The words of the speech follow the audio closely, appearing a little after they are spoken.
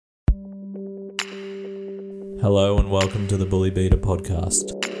Hello and welcome to the Bully Beater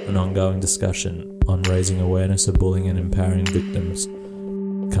podcast, an ongoing discussion on raising awareness of bullying and empowering victims.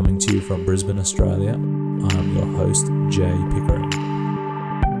 Coming to you from Brisbane, Australia, I am your host, Jay Pickering.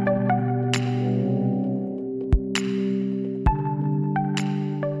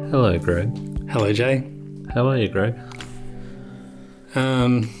 Hello, Greg. Hello, Jay. How are you, Greg?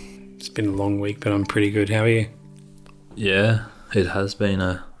 It's been a long week, but I'm pretty good. How are you? Yeah, it has been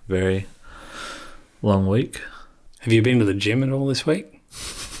a very long week. Have you been to the gym at all this week?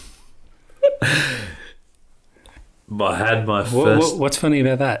 I had my first... What's funny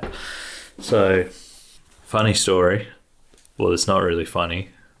about that? So, funny story. Well, it's not really funny,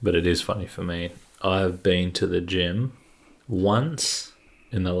 but it is funny for me. I've been to the gym once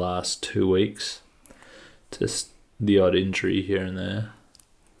in the last 2 weeks. Just the odd injury here and there.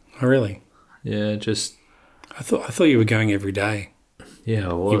 Oh, really? Yeah, just... I thought you were going every day. Yeah,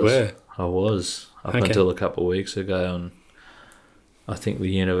 I was. You were? I was. Up until a couple of weeks ago, and I think the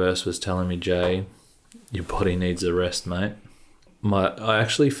universe was telling me, Jay, your body needs a rest, mate. I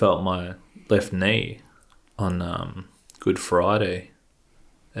actually felt my left knee on Good Friday.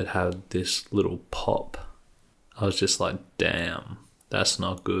 It had this little pop. I was just like, damn, that's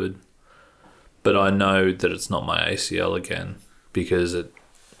not good. But I know that it's not my ACL again because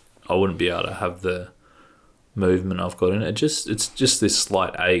I wouldn't be able to have the movement I've got in it. It's just this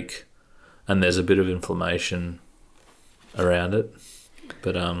slight ache. And there's a bit of inflammation around it.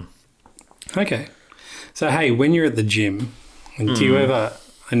 But Okay. So, hey, when you're at the gym, do you ever...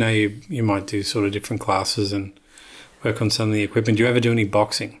 I know you might do sort of different classes and work on some of the equipment. Do you ever do any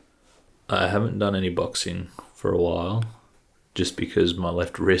boxing? I haven't done any boxing for a while just because my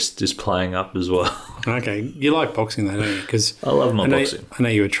left wrist is playing up as well. Okay. You like boxing though, don't you? 'Cause I love my boxing. I know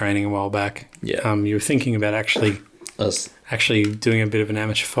you were training a while back. Yeah. You were thinking about actually doing a bit of an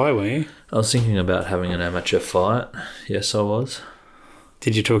amateur fight, were you? I was thinking about having an amateur fight. Yes, I was.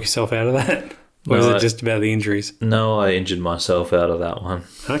 Did you talk yourself out of that? Or was it just about the injuries? No, I injured myself out of that one.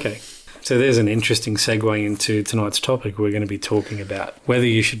 Okay. So there's an interesting segue into tonight's topic. We're going to be talking about whether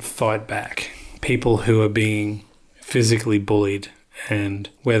you should fight back people who are being physically bullied and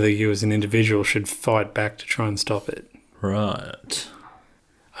whether you as an individual should fight back to try and stop it. Right.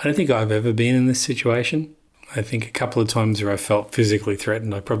 I don't think I've ever been in this situation. I think a couple of times where I felt physically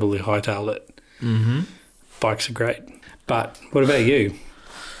threatened, I probably hightailed it. Mm-hmm. Bikes are great. But what about you?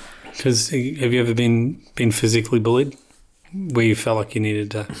 Because have you ever been physically bullied where you felt like you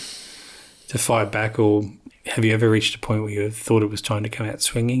needed to fight back, or have you ever reached a point where you thought it was time to come out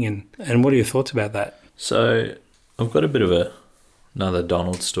swinging? And what are your thoughts about that? So I've got a bit of another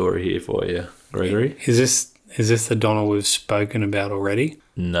Donald story here for you, Gregory. Is this the Donald we've spoken about already?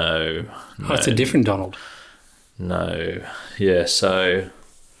 No. Oh, it's a different Donald. No. Yeah, so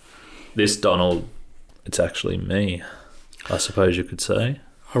this Donald, it's actually me, I suppose you could say.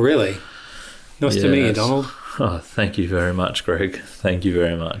 Oh, really? Nice to meet you, Donald. Oh, thank you very much, Greg. Thank you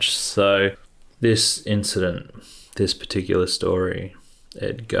very much. So this incident, this particular story,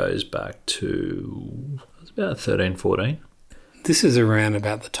 it goes back to about 13, 14. This is around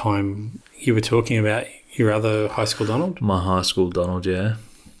about the time you were talking about your other high school Donald? My high school Donald, yeah.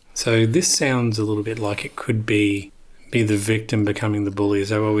 So this sounds a little bit like it could be the victim becoming the bully. Is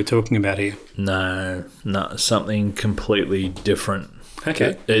that what we're talking about here? No, something completely different.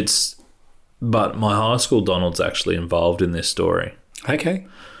 Okay. But my high school Donald's actually involved in this story. Okay.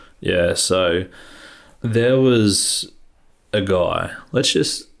 Yeah, so there was a guy,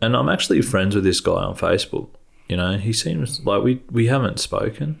 and I'm actually friends with this guy on Facebook. You know, he seems like we haven't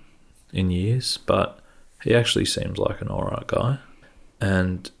spoken in years, but he actually seems like an alright guy.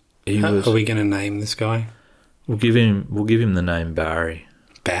 And are we going to name this guy? We'll give him the name Barry.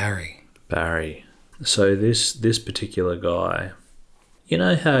 Barry. So this particular guy, you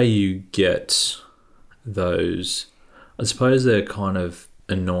know how you get those, I suppose they're kind of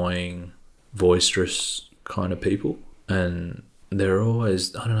annoying, boisterous kind of people, and they're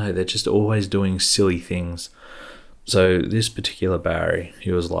always, I don't know, they're just always doing silly things. So this particular Barry,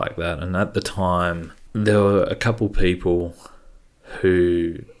 he was like that, and at the time there were a couple people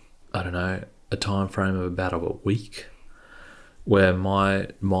who, I don't know, a time frame of about a week where my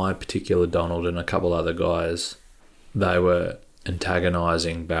particular Donald and a couple other guys, they were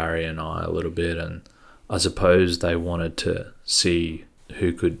antagonising Barry and I a little bit, and I suppose they wanted to see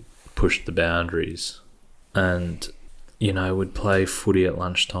who could push the boundaries, and you know, would play footy at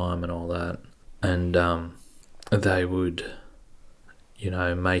lunchtime and all that, and they would, you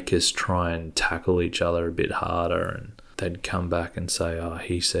know, make us try and tackle each other a bit harder, and they'd come back and say, oh,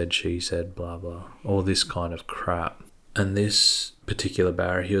 he said, she said, blah blah, all this kind of crap. And this particular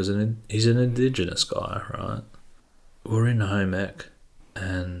Barry, he's an Indigenous guy, right? We're in home ec,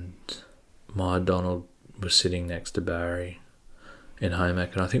 and my Donald was sitting next to Barry in home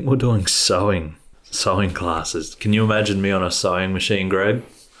ec, and I think we're doing sewing classes. Can you imagine me on a sewing machine, Greg?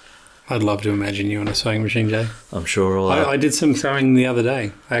 I'd love to imagine you on a sewing machine, Jay. I'm sure I did some sewing the other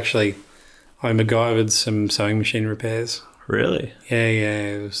day. Actually, I MacGyvered some sewing machine repairs. Really? Yeah.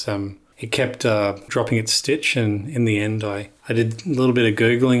 It was it kept dropping its stitch, and in the end I did a little bit of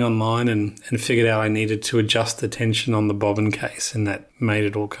Googling online and figured out I needed to adjust the tension on the bobbin case, and that made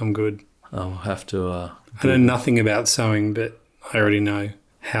it all come good. I'll have to... I know nothing about sewing, but I already know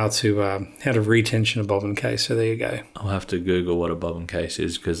how to retension a bobbin case, so there you go. I'll have to Google what a bobbin case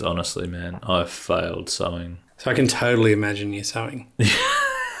is, because honestly, man, I've failed sewing. So I can totally imagine you sewing.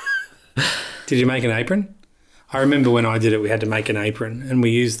 Did you make an apron? I remember when I did it, we had to make an apron, and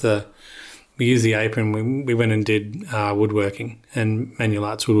we used the apron. We went and did woodworking and manual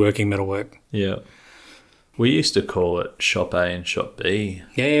arts woodworking, metalwork. Yeah. We used to call it Shop A and Shop B.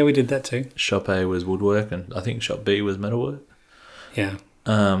 Yeah, we did that too. Shop A was woodwork, and I think Shop B was metalwork. Yeah.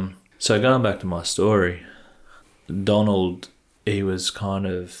 So going back to my story, Donald, he was kind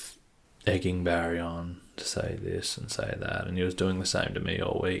of egging Barry on to say this and say that, and he was doing the same to me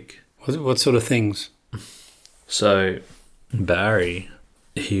all week. What sort of things? So Barry,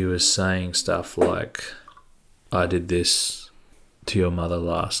 he was saying stuff like, I did this to your mother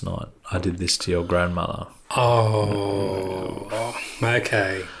last night. I did this to your grandmother. Oh,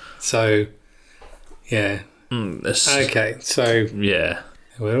 okay. So, yeah. Okay, so... Yeah.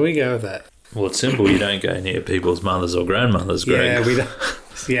 Where do we go with that? Well, it's simple. You don't go near people's mothers or grandmothers, Greg. Yeah, we don't...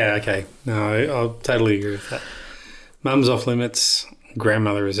 Yeah, okay. No, I'll totally agree with that. Mum's off limits.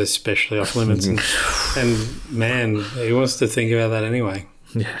 Grandmother is especially off limits. And man, who wants to think about that anyway?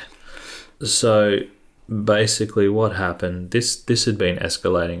 Yeah. So basically what happened, this had been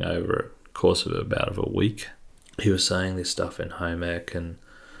escalating over a course of about a week. He was saying this stuff in home ec, and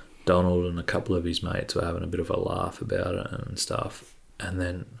Donald and a couple of his mates were having a bit of a laugh about it and stuff. And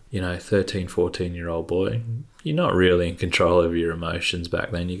then, 13, 14-year-old boy, you're not really in control of your emotions back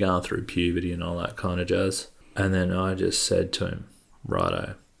then. You're going through puberty and all that kind of jazz. And then I just said to him,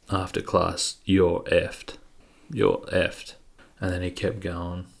 righto, after class, you're effed. You're effed. And then he kept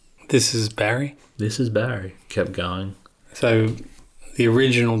going. This is Barry? This is Barry. Kept going. So the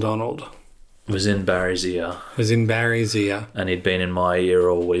original Donald was in Barry's ear. And he'd been in my ear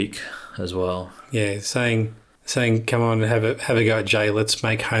all week as well. Yeah, saying, come on, have a go at Jay. Let's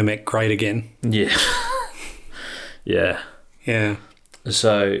make home ec great again. Yeah. Yeah. Yeah.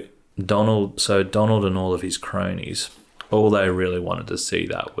 So Donald and all of his cronies, all they really wanted to see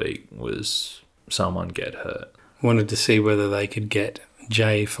that week was someone get hurt. Wanted to see whether they could get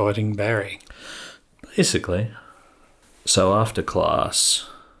Jay fighting Barry. Basically. So after class,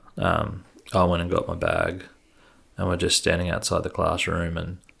 I went and got my bag, and we're just standing outside the classroom,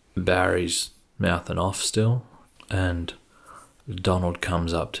 and Barry's mouthing off still, and Donald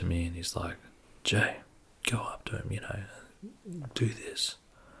comes up to me and he's like, Jay, go up to him, do this.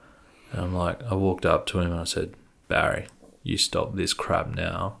 And I'm like, I walked up to him and I said, Barry, you stop this crap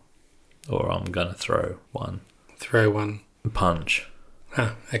now, or I'm going to throw one. Throw one? Punch.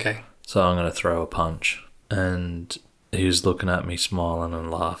 Ah, okay. So I'm going to throw a punch. And he was looking at me, smiling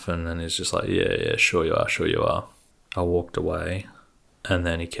and laughing, and he's just like, yeah, sure you are. I walked away, and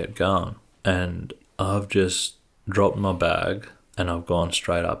then he kept going. And I've just dropped my bag, and I've gone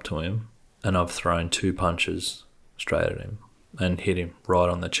straight up to him, and I've thrown 2 punches straight at him and hit him right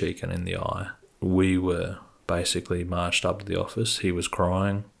on the cheek and in the eye. We were basically marched up to the office. He was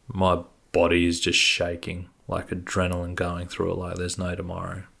crying. My body is just shaking, like adrenaline going through it like there's no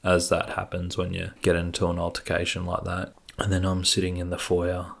tomorrow, as that happens when you get into an altercation like that. And then I'm sitting in the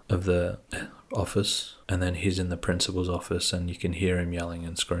foyer of the office, and then he's in the principal's office, and you can hear him yelling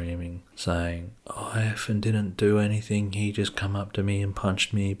and screaming, saying, I effing didn't do anything, he just come up to me and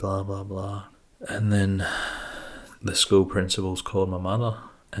punched me, blah, blah, blah. And then the school principal's called my mother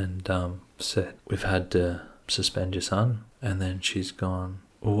and said, we've had to suspend your son. And then she's gone,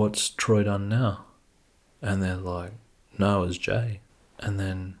 well, what's Troy done now? And they're like, no, it's Jay. And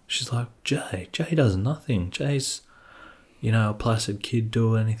then she's like, Jay does nothing. Jay's, a placid kid,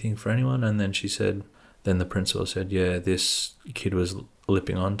 do anything for anyone. And then she said, then the principal said, yeah, this kid was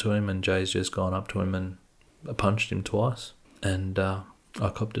lipping onto him and Jay's just gone up to him and punched him twice. And I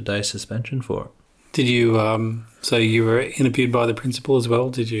copped a day's suspension for it. Did you, so you were interviewed by the principal as well?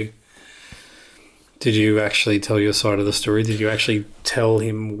 Did you actually tell your side of the story? Did you actually tell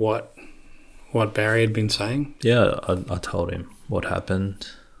him what Barry had been saying? Yeah, I told him what happened.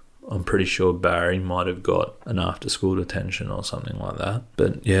 I'm pretty sure Barry might have got an after-school detention or something like that.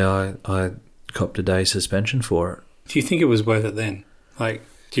 But yeah, I copped a day suspension for it. Do you think it was worth it then? Like,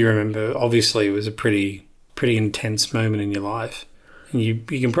 do you remember? Obviously, it was a pretty intense moment in your life, and you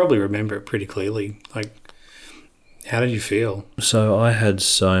can probably remember it pretty clearly. Like, how did you feel? So I had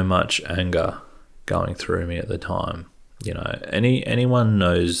so much anger going through me at the time. You know, anyone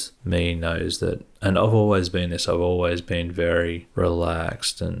knows me knows that, and I've always been this. I've always been very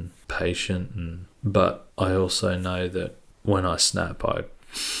relaxed and patient, but I also know that when I snap, I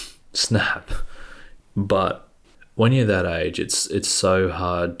snap. But when you're that age, it's so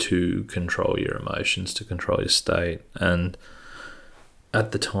hard to control your emotions, to control your state. And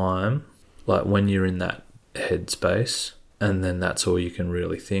at the time, like when you're in that headspace, and then that's all you can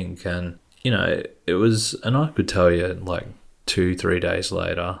really think. And you know, it was, and I could tell you like 2-3 days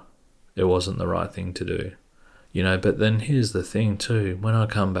later, it wasn't the right thing to do, you know. But then here's the thing too, when I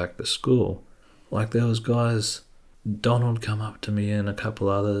come back to school, like there was guys, Donald come up to me and a couple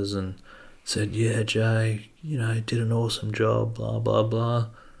others and said, yeah, Jay, you know, did an awesome job, blah, blah, blah,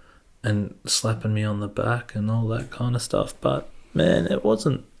 and slapping me on the back and all that kind of stuff. But man, it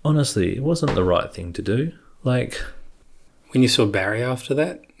wasn't the right thing to do. Like, when you saw Barry after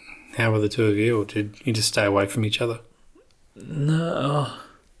that, how were the two of you, or did you just stay away from each other? No,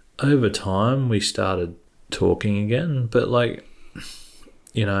 over time we started talking again, but like,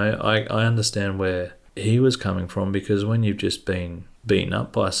 you know, I understand where he was coming from, because when you've just been beaten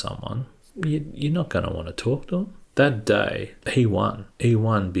up by someone, you're not going to want to talk to him. That day, he won. He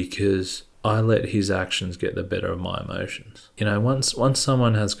won because I let his actions get the better of my emotions. You know, once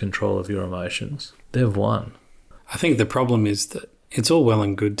someone has control of your emotions, they've won. I think the problem is that it's all well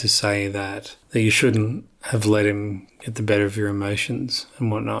and good to say that you shouldn't have let him get the better of your emotions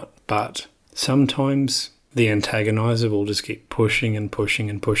and whatnot, but sometimes the antagonizer will just keep pushing and pushing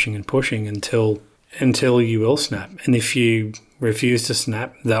and pushing and pushing until you will snap. And if you refuse to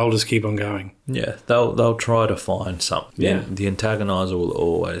snap, they'll just keep on going. Yeah, they'll try to find something. Yeah. The antagonizer will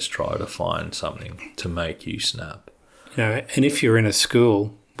always try to find something to make you snap. You know, and if you're in a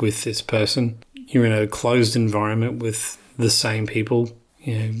school with this person, you're in a closed environment with the same people,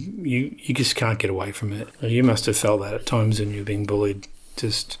 you know, you just can't get away from it. You must have felt that at times when you were being bullied.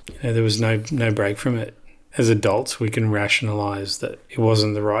 Just, you know, there was no break from it. As adults, we can rationalise that it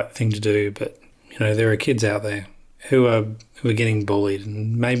wasn't the right thing to do, but, you know, there are kids out there who are getting bullied,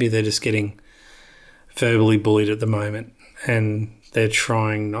 and maybe they're just getting verbally bullied at the moment, and they're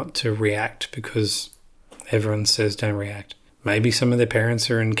trying not to react because everyone says don't react. Maybe some of their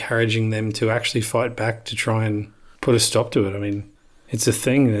parents are encouraging them to actually fight back to try and put a stop to it. I mean, it's a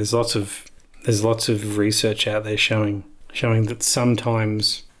thing. There's lots of research out there showing that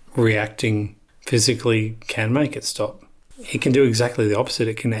sometimes reacting physically can make it stop. It can do exactly the opposite.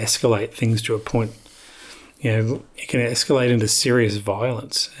 It can escalate things to a point. You know, it can escalate into serious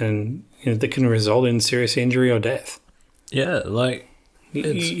violence, and you know, that can result in serious injury or death. Yeah, like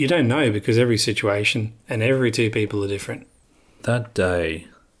you don't know, because every situation and every two people are different. That day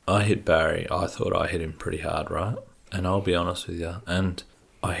I hit Barry, I thought I hit him pretty hard, right? And I'll be honest with you, and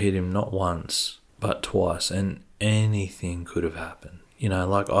I hit him not once but twice, and anything could have happened. You know,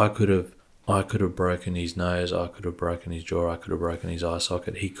 like I could have broken his nose, I could have broken his jaw, I could have broken his eye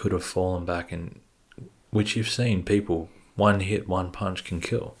socket. He could have fallen back, and which you've seen people, one hit, one punch can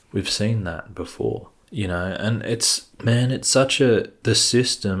kill. We've seen that before, you know, and the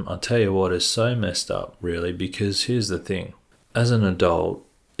system, I tell you what, is so messed up, really, because here's the thing. As an adult,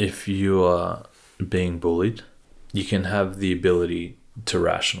 if you are being bullied, you can have the ability to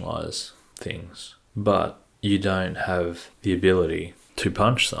rationalise things, but you don't have the ability to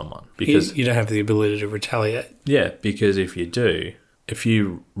punch someone, because you don't have the ability to retaliate. Yeah, because if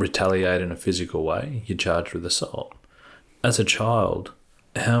you retaliate in a physical way, you're charged with assault. As a child,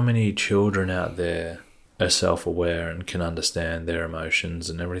 how many children out there are self-aware and can understand their emotions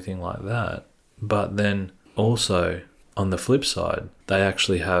and everything like that? But then also, on the flip side,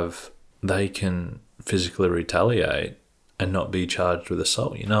 they can physically retaliate and not be charged with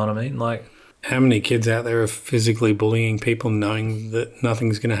assault. You know what I mean? Like, how many kids out there are physically bullying people knowing that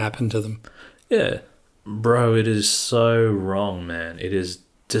nothing's going to happen to them? Yeah. Bro, it is so wrong, man. It is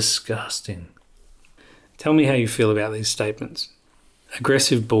disgusting. Tell me how you feel about these statements.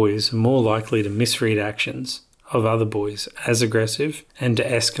 Aggressive boys are more likely to misread actions of other boys as aggressive and to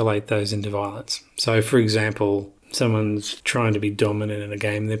escalate those into violence. So, for example, someone's trying to be dominant in a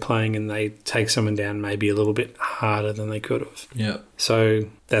game they're playing and they take someone down maybe a little bit harder than they could have. Yeah. So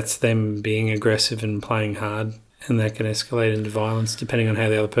that's them being aggressive and playing hard, and that can escalate into violence depending on how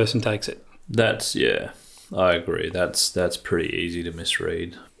the other person takes it. Yeah, I agree. That's pretty easy to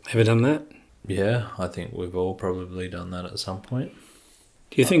misread. Ever done that? Yeah, I think we've all probably done that at some point.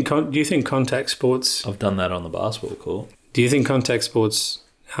 Do you think contact sports? I've done that on the basketball court. Do you think contact sports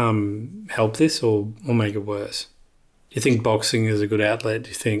help this or make it worse? Do you think boxing is a good outlet? Do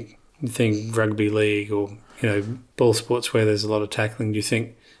you think rugby league or ball sports where there's a lot of tackling? Do you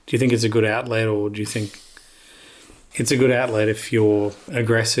think it's a good outlet, or do you think it's a good outlet if you're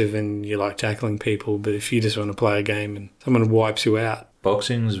aggressive and you like tackling people, but if you just want to play a game and someone wipes you out?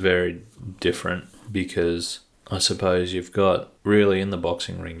 Boxing's very different because I suppose you've got, really in the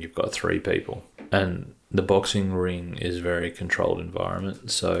boxing ring, you've got 3 people. And the boxing ring is a very controlled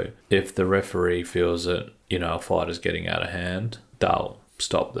environment. So if the referee feels that, a fighter's getting out of hand, they'll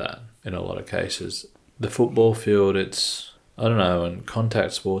stop that in a lot of cases. The football field, in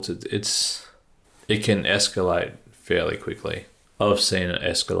contact sports, it can escalate fairly quickly. I've seen it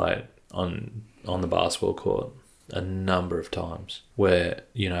escalate on the basketball court a number of times where,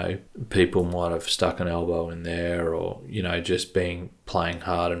 people might have stuck an elbow in there or, just playing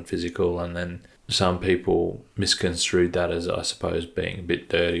hard and physical, and then some people misconstrued that as, I suppose, being a bit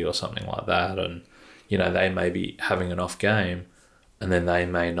dirty or something like that, and, they may be having an off game and then they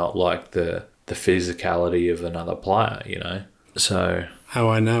may not like the physicality of another player, So... Oh,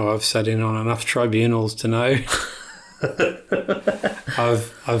 I know. I've sat in on enough tribunals to know...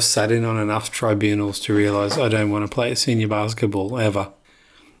 I've sat in on enough tribunals to realise I don't want to play senior basketball ever.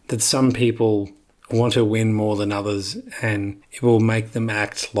 That some people want to win more than others and it will make them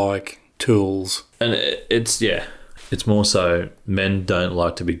act like tools. And it's more so men don't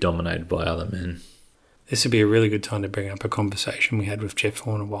like to be dominated by other men. This would be a really good time to bring up a conversation we had with Jeff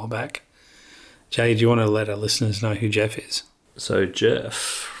Horn a while back. Jay, do you want to let our listeners know who Jeff is? So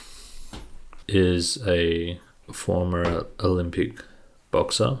Jeff is a former Olympic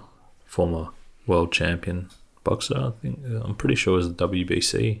boxer, former world champion boxer. I'm pretty sure it was the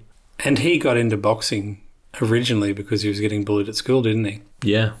WBC. And he got into boxing originally because he was getting bullied at school, didn't he?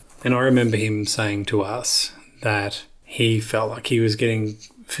 Yeah. And I remember him saying to us that he felt like he was getting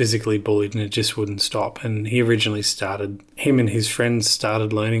physically bullied and it just wouldn't stop. And he originally him and his friends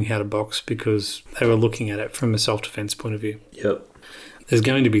started learning how to box because they were looking at it from a self-defense point of view. Yep. There's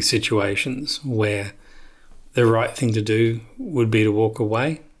going to be situations where the right thing to do would be to walk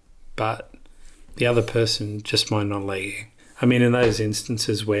away, but the other person just might not let you. I mean, in those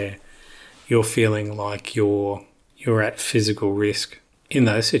instances where you're feeling like you're at physical risk, in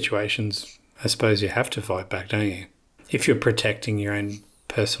those situations, I suppose you have to fight back, don't you? If you're protecting your own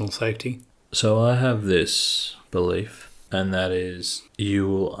personal safety. So I have this belief, and that is you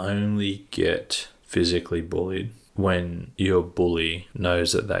will only get physically bullied when your bully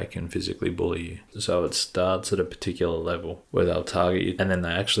knows that they can physically bully you. So it starts at a particular level where they'll target you and then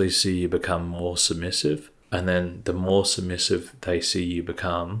they actually see you become more submissive. And then the more submissive they see you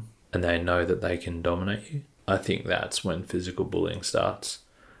become and they know that they can dominate you, I think that's when physical bullying starts.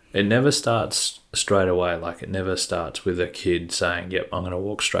 It never starts straight away. Like, it never starts with a kid saying, yep, I'm going to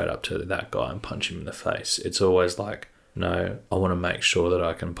walk straight up to that guy and punch him in the face. It's always like, no, I want to make sure that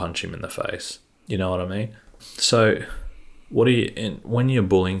I can punch him in the face. You know what I mean? So when you're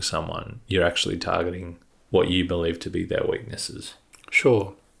bullying someone, you're actually targeting what you believe to be their weaknesses.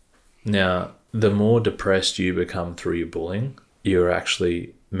 Sure. Now, the more depressed you become through your bullying, you're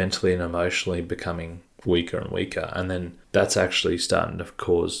actually mentally and emotionally becoming weaker and weaker. And then that's actually starting to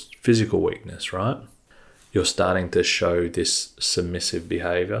cause physical weakness, right? You're starting to show this submissive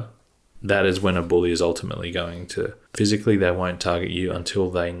behavior. That is when a bully is ultimately going to physically, they won't target you until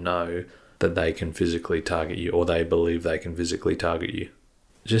they know that they can physically target you or they believe they can physically target you.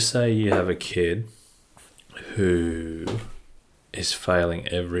 Just say you have a kid who is failing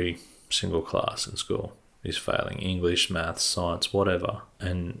every single class in school. He's failing English, maths, science, whatever.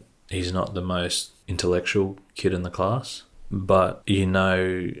 And he's not the most intellectual kid in the class, but he's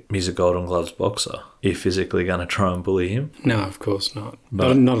a Golden Gloves boxer. Are you physically going to try and bully him? No, of course not.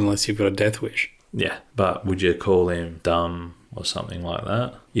 But not unless you've got a death wish. Yeah, but would you call him dumb or something like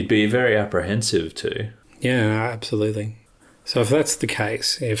that? You'd be very apprehensive to. Yeah, absolutely. So if that's the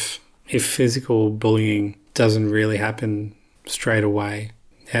case, if physical bullying doesn't really happen straight away,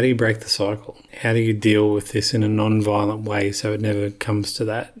 how do you break the cycle? How do you deal with this in a non-violent way so it never comes to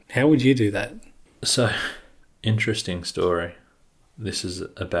that? How would you do that? So, interesting story. This is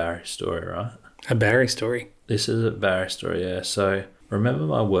a Barry story, right? A Barry story? This is a Barry story, yeah. So, remember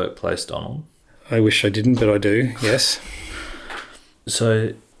my workplace, Donald? I wish I didn't, but I do, yes.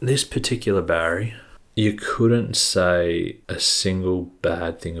 So, this particular Barry, you couldn't say a single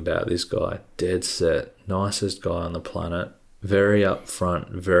bad thing about this guy. Dead set, nicest guy on the planet. very upfront,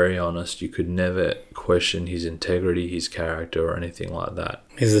 very honest. You could never question his integrity, his character, or anything like that.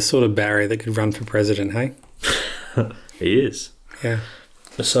 He's the sort of Barry that could run for president, hey? He is. Yeah.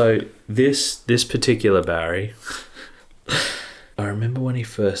 So this particular Barry, I remember when he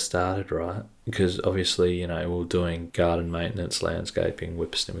first started, right? Because obviously, you know, we were doing garden maintenance, landscaping,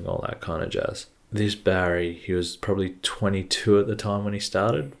 whippersnipping, all that kind of jazz. This Barry, he was probably 22 at the time when he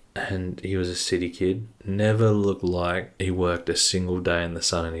started, and he was a city kid. Never looked like he worked a single day in the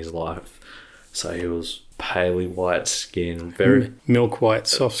sun in his life. So he was paley white skin, very milk white,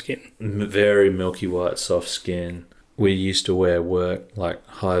 soft skin. Very milky white, soft skin. We used to wear work, like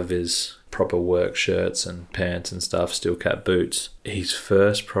high-vis, proper work shirts and pants and stuff, steel cap boots. His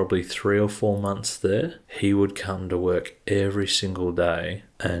first probably 3 or 4 months there, he would come to work every single day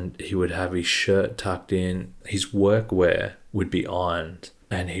and he would have his shirt tucked in. His work wear would be ironed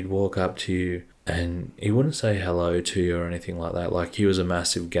and he'd walk up to you and he wouldn't say hello to you or anything like that. Like, he was a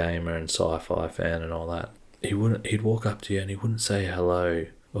massive gamer and sci-fi fan and all that. He'd walk up to you and he wouldn't say hello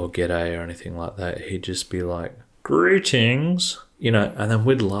or g'day or anything like that. He'd just be like, greetings, you know, and then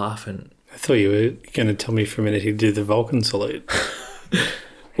we'd laugh. And I thought you were going to tell me for a minute he'd do the Vulcan salute.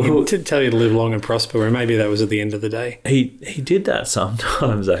 He'd tell you to live long and prosper, or maybe that was at the end of the day. He did that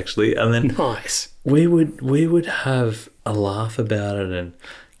sometimes, actually, and then nice. We would have a laugh about it and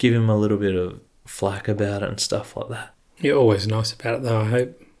give him a little bit of flack about it and stuff like that. You're always nice about it, though, I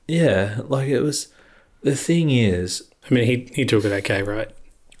hope. Yeah, like, it was. The thing is, I mean, he took it okay, right?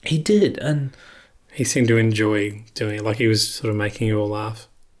 He did, and he seemed to enjoy doing it, like he was sort of making you all laugh.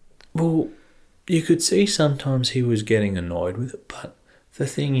 Well, you could see sometimes he was getting annoyed with it, but the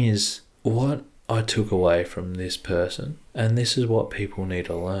thing is, what I took away from this person, and this is what people need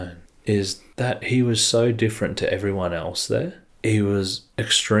to learn, is that he was so different to everyone else there. He was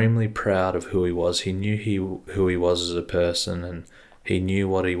extremely proud of who he was. He knew who he was as a person, and he knew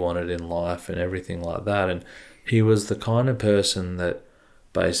what he wanted in life and everything like that. And he was the kind of person that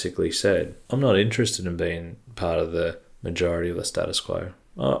basically said, I'm not interested in being part of the majority of the status quo.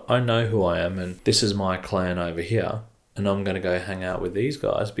 I know who I am, and this is my clan over here, and I'm going to go hang out with these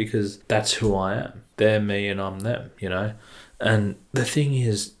guys because that's who I am. They're me and I'm them, you know? And the thing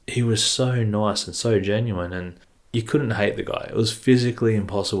is, he was so nice and so genuine, and you couldn't hate the guy. It was physically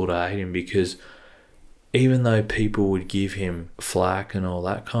impossible to hate him, because even though people would give him flack and all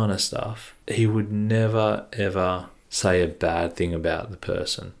that kind of stuff, he would never, ever say a bad thing about the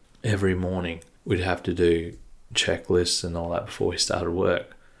person. Every morning we'd have to do checklists and all that before we started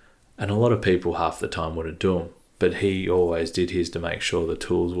work. And a lot of people half the time wouldn't do them, but he always did his to make sure the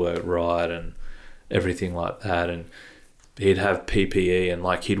tools worked right and everything like that. And he'd have PPE, and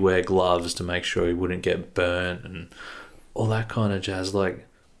like, he'd wear gloves to make sure he wouldn't get burnt and all that kind of jazz. Like,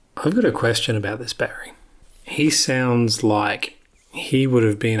 I've got a question about this Barry. He sounds like he would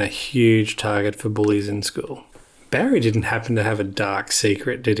have been a huge target for bullies in school. Barry didn't happen to have a dark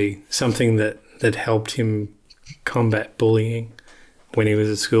secret, did he? Something that helped him combat bullying when he was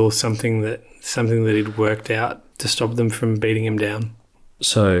at school, something that he'd worked out to stop them from beating him down.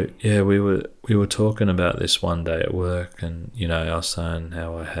 So yeah, we were talking about this one day at work, and you know, I was saying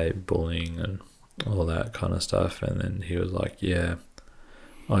how I hate bullying and all that kind of stuff, and then he was like, yeah,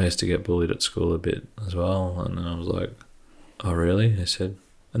 I used to get bullied at school a bit as well. And I was like, oh really? He said,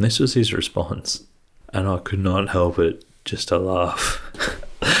 and this was his response, and I could not help it just to laugh.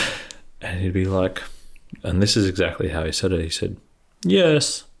 And he'd be like, and this is exactly how he said it, he said,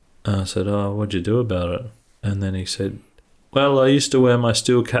 yes. And I said, oh, what'd you do about it? And then he said, well, I used to wear my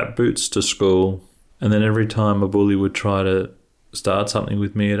steel cap boots to school, and then every time a bully would try to start something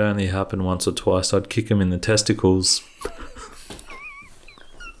with me, it only happened once or twice, I'd kick him in the testicles.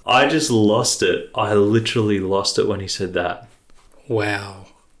 I just lost it. I literally lost it when he said that. Wow.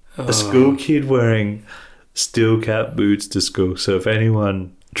 Oh. A school kid wearing steel cap boots to school, so if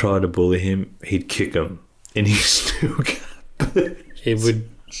anyone tried to bully him, he'd kick him in his steel cap boots.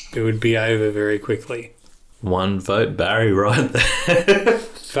 It would be over very quickly. One vote Barry right there.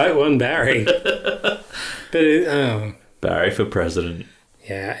 Vote one Barry. But Barry for president.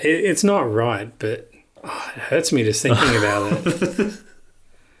 Yeah, it's not right, but it hurts me just thinking about it.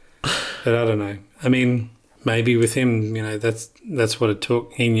 But I don't know. I mean, maybe with him, you know, that's what it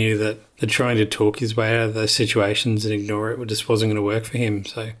took. He knew that trying to talk his way out of those situations and ignore it just wasn't going to work for him.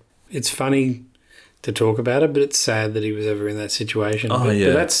 So it's funny to talk about it, but it's sad that he was ever in that situation. Oh, but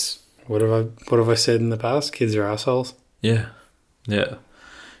yeah. But what have I said in the past? Kids are assholes. Yeah, yeah.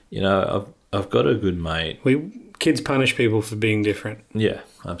 You know, I've got a good mate. Kids punish people for being different. Yeah,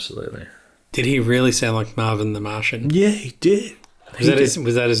 absolutely. Did he really sound like Marvin the Martian? Yeah, he did.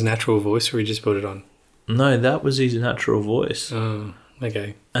 Was that his natural voice, or he just put it on? No, that was his natural voice. Oh,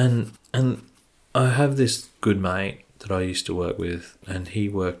 okay. And I have this good mate that I used to work with, and he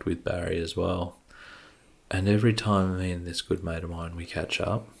worked with Barry as well. And every time me and this good mate of mine, we catch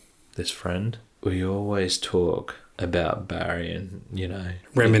up, this friend, we always talk about Barry and, you know...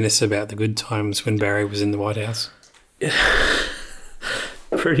 Reminisce about the good times when Barry was in the White House. Yeah,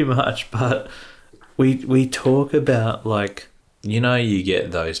 pretty much. But we talk about, like, you know, you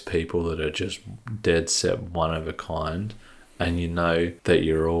get those people that are just dead set one of a kind, and you know that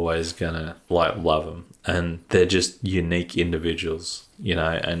you're always going to, like, love them. And they're just unique individuals, you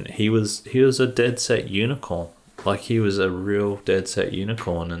know. And he was a dead set unicorn. Like, he was a real dead set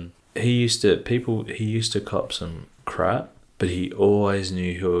unicorn. And he used to cop some crap, but he always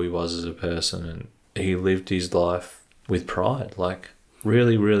knew who he was as a person, and he lived his life with pride. Like,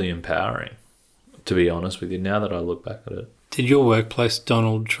 really, really empowering, to be honest with you, now that I look back at it. Did your workplace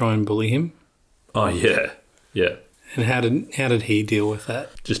Donald try and bully him? Oh, yeah. Yeah. And how did he deal with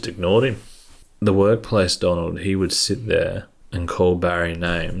that? Just ignored him. The workplace Donald, he would sit there and call Barry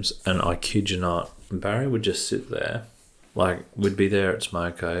names, and I kid you not, Barry would just sit there. Like, we'd be there at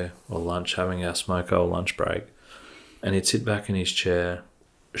Smoko or lunch, having our Smoko lunch break, and he'd sit back in his chair,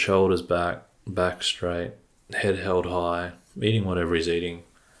 shoulders back, back straight, head held high, eating whatever he's eating,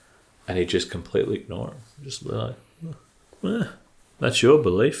 and he'd just completely ignore him. Just be like, that's your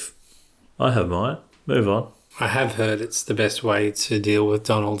belief. I have mine. Move on. I have heard it's the best way to deal with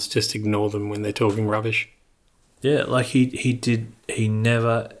Donalds, just ignore them when they're talking rubbish. Yeah, like he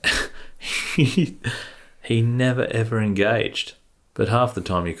never he never ever engaged. But half the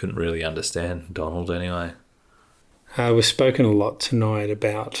time you couldn't really understand Donald anyway. We've spoken a lot tonight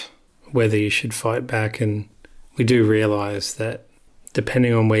about whether you should fight back, and we do realise that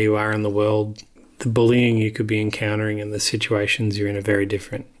depending on where you are in the world, the bullying you could be encountering and the situations you're in are very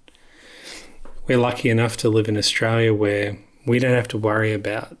different. We're lucky enough to live in Australia where we don't have to worry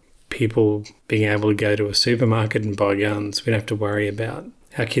about people being able to go to a supermarket and buy guns. We don't have to worry about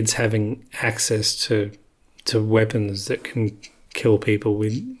our kids having access to weapons that can kill people.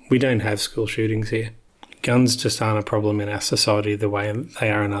 We don't have school shootings here. Guns just aren't a problem in our society the way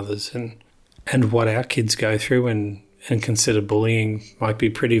they are in others. And what our kids go through and consider bullying might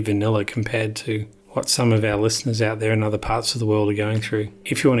be pretty vanilla compared to what some of our listeners out there in other parts of the world are going through.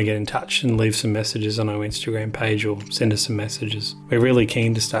 If you want to get in touch and leave some messages on our Instagram page or send us some messages, we're really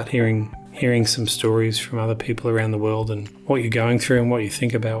keen to start hearing some stories from other people around the world and what you're going through and what you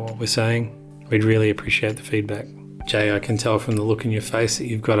think about what we're saying. We'd really appreciate the feedback. Jay, I can tell from the look in your face that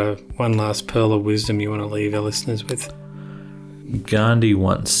you've got one last pearl of wisdom you want to leave our listeners with. Gandhi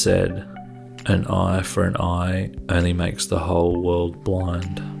once said, "An eye for an eye only makes the whole world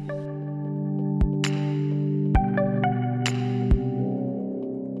blind."